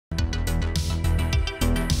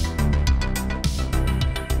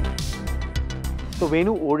So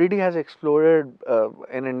Venu, OTT has exploded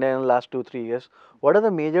in India in the last 2 3 years. What are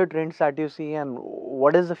the major trends that you see, and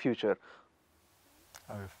what is the future?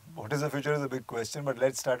 Uh, what is the future is a big question, but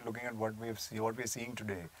let's start looking at what what we're seeing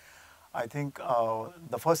today. I think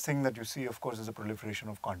the first thing that you see, of course, is the proliferation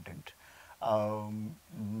of content. Um,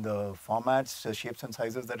 the formats, the shapes and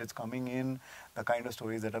sizes that it's coming in, the kind of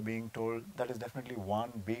stories that are being told, that is definitely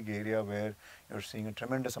one big area where you're seeing a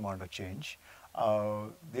tremendous amount of change.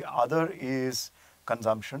 The other is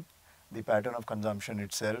consumption, the pattern of consumption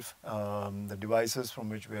itself, the devices from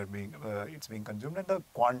which it's being consumed, and the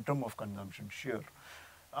quantum of consumption sheer.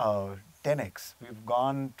 10x. We've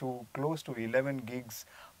gone to close to 11 gigs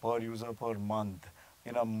per user per month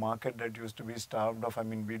in a market that used to be starved of. I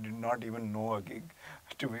mean, we did not even know a gig,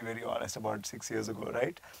 to be very honest, about 6 years ago,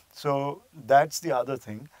 right? So that's the other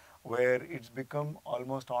thing where it's become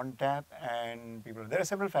almost on tap, and people. There are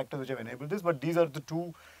several factors which have enabled this, but these are the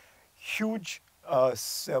two huge,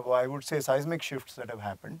 I would say, seismic shifts that have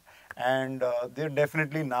happened, and they're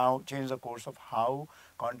definitely now changed the course of how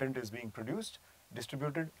content is being produced,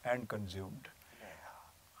 distributed, and consumed.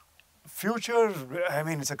 Future, I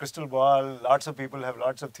mean, it's a crystal ball. Lots of people have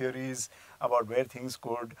lots of theories about where things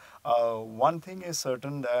could. One thing is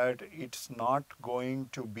certain, that it's not going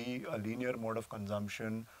to be a linear mode of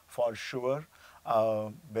consumption for sure.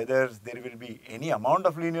 Whether there will be any amount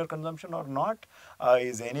of linear consumption or not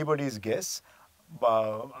is anybody's guess.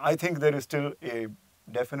 I think there is still a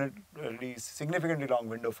definitely significantly long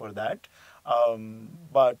window for that.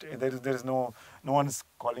 But there is no one's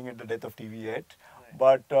calling it the death of TV yet.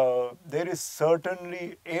 But there is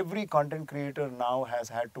certainly, every content creator now has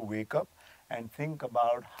had to wake up and think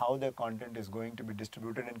about how their content is going to be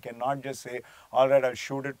distributed, and cannot just say, all right, I'll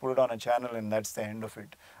shoot it, put it on a channel, and that's the end of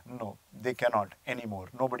it. No, they cannot anymore.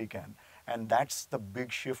 Nobody can. And that's the big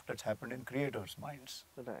shift that's happened in creators' minds.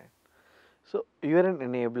 Right. So you are an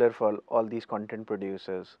enabler for all these content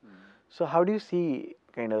producers. So how do you see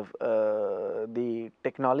kind of the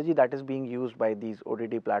technology that is being used by these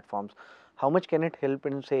OTT platforms? How much can it help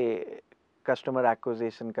in, say, customer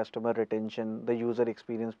acquisition, customer retention, the user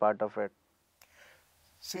experience part of it?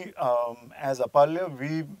 See, as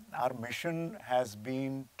Apalya, our mission has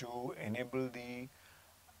been to enable the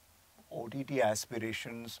OTT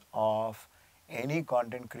aspirations of any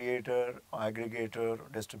content creator, aggregator,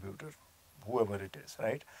 distributor, whoever it is,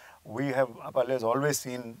 right? Apalya has always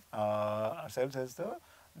seen ourselves as the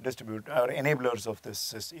distributor or enablers of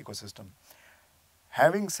this ecosystem.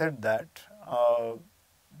 Having said that,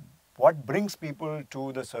 what brings people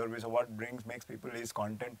to the service, or makes people, is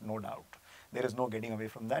content, no doubt. There is no getting away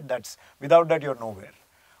from that. Without that, you're nowhere.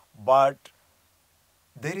 But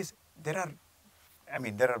there are, I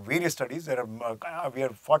mean, there are various studies. We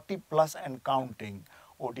are 40 plus and counting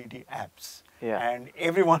OTT apps. Yeah. And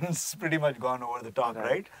everyone's pretty much gone over the top,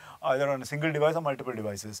 right? Either on a single device or multiple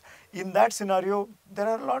devices. In that scenario,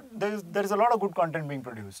 there is a lot of good content being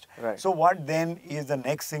produced. Right. So what then is the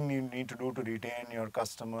next thing you need to do to retain your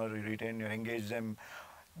customer, engage them?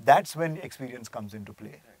 That's when experience comes into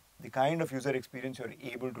play. The kind of user experience you're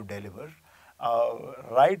able to deliver.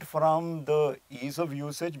 Right from the ease of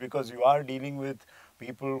usage, because you are dealing with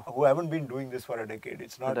people who haven't been doing this for a decade.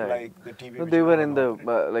 It's not like the TV. No, which they is were on in the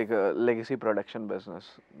operate. like legacy production business.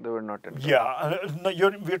 They were not in. Yeah, no,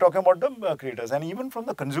 we're talking about the creators, and even from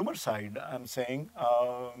the consumer side, I'm saying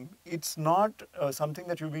it's not something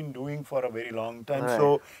that you've been doing for a very long time. Right.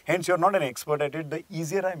 So hence you're not an expert at it. The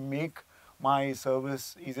easier I make my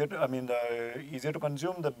service, the easier to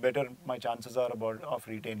consume, the better my chances are of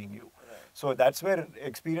retaining you. Right. So that's where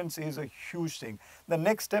experience is a huge thing. The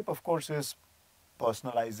next step, of course, is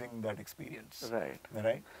personalizing that experience. Right.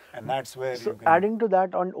 Right. And that's where So you can. adding to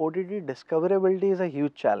that, on OTT, discoverability is a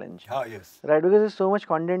huge challenge. Ah, yes. Right, because there's so much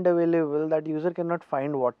content available that user cannot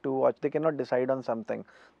find what to watch. They cannot decide on something.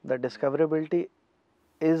 The discoverability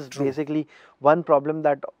is True. basically one problem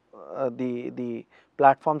that the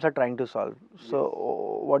platforms are trying to solve.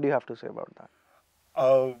 So what do you have to say about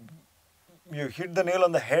that? You hit the nail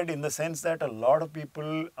on the head, in the sense that a lot of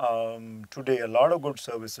people today, a lot of good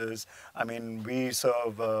services. I mean, we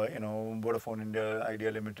serve, Vodafone India,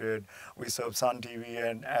 Idea Limited. We serve Sun TV,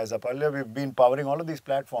 and as Apalya, we've been powering all of these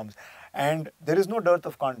platforms, and there is no dearth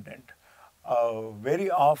of content. Very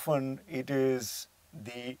often, it is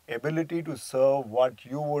the ability to serve what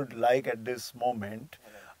you would like at this moment,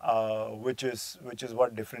 which is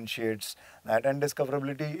what differentiates that. And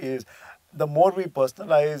discoverability is, the more we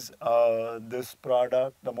personalize this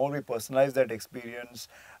product, the more we personalize that experience,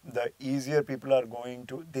 the easier people are going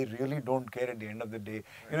to. They really don't care at the end of the day.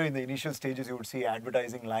 Right. You know, in the initial stages, you would see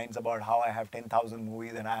advertising lines about how I have 10,000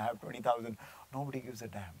 movies and I have 20,000. Nobody gives a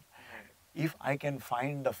damn. if I can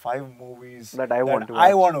find the 5 movies That I want to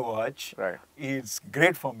I watch. want to watch, Right. it's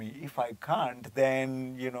great for me. If I can't,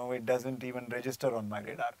 then it doesn't even register on my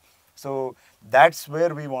radar. So that's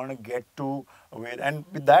where we want to get to with, and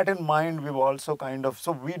with that in mind, we've also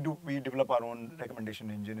we develop our own recommendation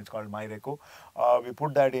engine. It's called MyReco. We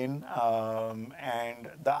put that in, and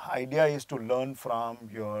the idea is to learn from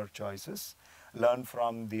your choices, learn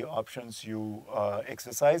from the options you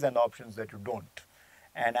exercise and the options that you don't,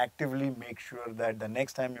 and actively make sure that the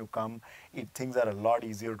next time you come, things are a lot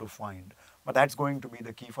easier to find. But that's going to be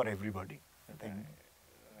the key for everybody. I think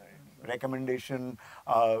recommendation,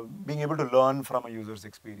 being able to learn from a user's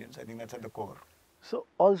experience. I think that's at the core. So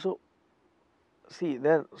also, see,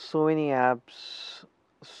 there are so many apps,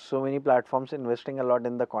 so many platforms investing a lot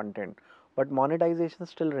in the content, but monetization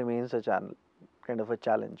still remains a channel, kind of a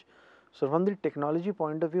challenge. So from the technology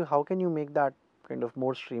point of view, how can you make that kind of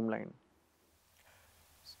more streamlined?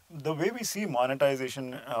 The way we see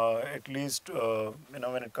monetization, at least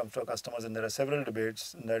when it comes to our customers, and there are several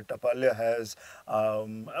debates that Apalya has.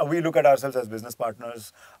 We look at ourselves as business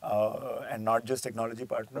partners and not just technology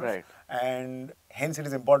partners, Right. and hence it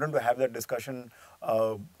is important to have that discussion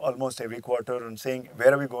almost every quarter and saying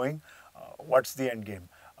where are we going, what's the end game.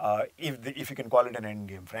 If you can call it an end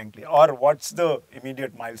game, frankly, or what's the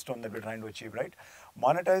immediate milestone that we're trying to achieve, right?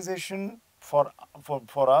 Monetization for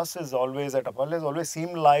us is always at Apollo has always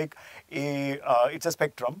seemed like it's a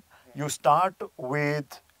spectrum. You start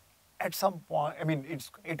with, at some point, I mean,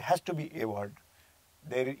 it has to be a word.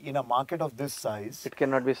 There in a market of this size, It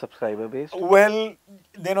cannot be subscriber based. well,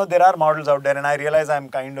 there are models out there, and I realize I'm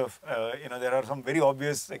kind of, there are some very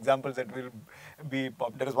obvious examples that will be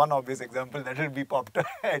popped. There is one obvious example that will be popped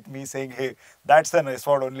at me saying, hey, that's an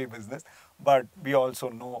SWOT only business. But we also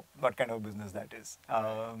know what kind of business that is.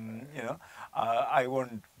 I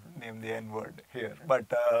won't name the N word here.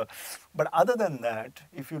 But other than that,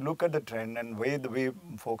 if you look at the trend and the way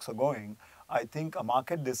folks are going, I think a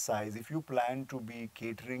market this size, if you plan to be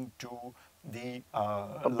catering to the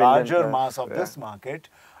A billion larger plus, mass of yeah. this market,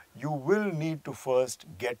 you will need to first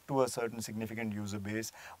get to a certain significant user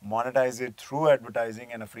base, monetize it through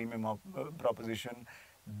advertising and a freemium proposition,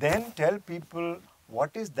 then tell people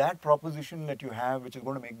what is that proposition that you have which is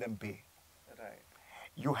going to make them pay. Right.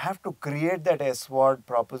 You have to create that SWOT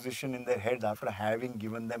proposition in their heads after having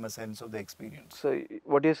given them a sense of the experience. So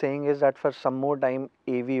what you're saying is that for some more time,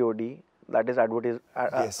 AVOD, that is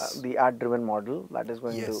Yes. the ad driven model, that is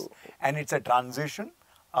going Yes, to. and it's a transition.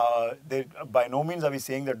 By no means are we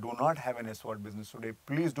saying that do not have an SWOT business today.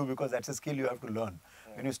 Please do, because that's a skill you have to learn.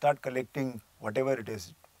 When you start collecting whatever it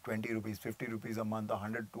is, 20 rupees, 50 rupees a month,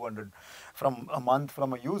 100, 200 from a month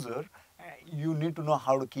from a user, you need to know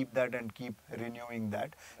how to keep that and keep renewing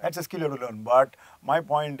that. That's a skill you have to learn. But my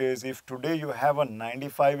point is, if today you have a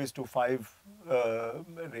 95:5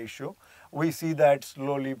 ratio, we see that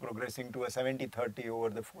slowly progressing to a 70:30 over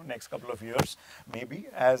the next couple of years, maybe,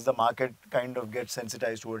 as the market kind of gets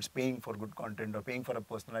sensitized towards paying for good content or paying for a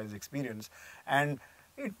personalized experience. And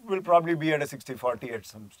it will probably be at a 60:40 at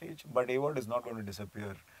some stage. But AWOD is not going to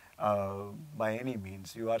disappear by any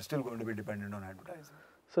means. You are still going to be dependent on advertising.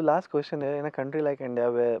 So last question, in a country like India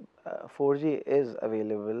where 4G is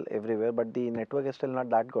available everywhere, but the network is still not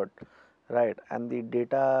that good, right? And the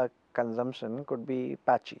data consumption could be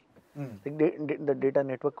patchy. The data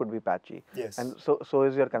network could be patchy, Yes. and so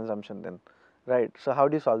is your consumption then, right? So how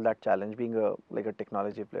do you solve that challenge, being a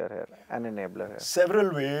technology player here, an enabler here?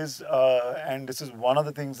 Several ways, and this is one of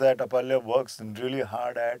the things that Apalya works really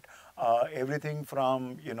hard at. Everything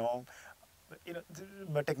from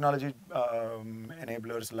technology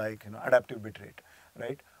enablers like adaptive bitrate,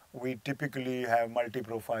 right? We typically have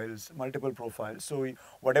multiple profiles. So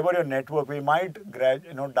whatever your network, we might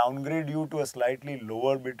downgrade you to a slightly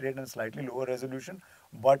lower bitrate and slightly lower resolution,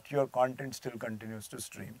 but your content still continues to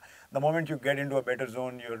stream. The moment you get into a better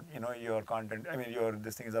zone, your content,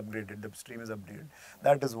 this thing is upgraded, the stream is updated.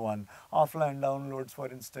 That is one. Offline downloads, for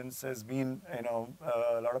instance, has been,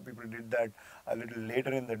 a lot of people did that a little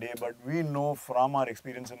later in the day, but we know from our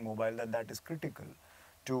experience in mobile that that is critical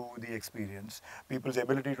to the experience. People's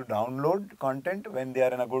ability to download content when they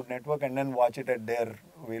are in a good network and then watch it at their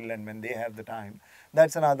will and when they have the time.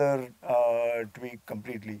 That's another tweak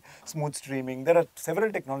completely. Smooth streaming. There are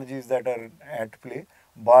several technologies that are at play,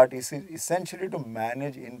 but it's essentially to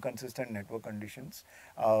manage inconsistent network conditions.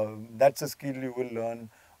 That's a skill you will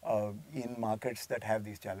learn in markets that have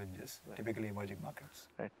these challenges, typically emerging markets.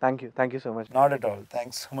 Right. Thank you so much. Not at all.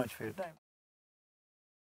 Thanks so much for your time.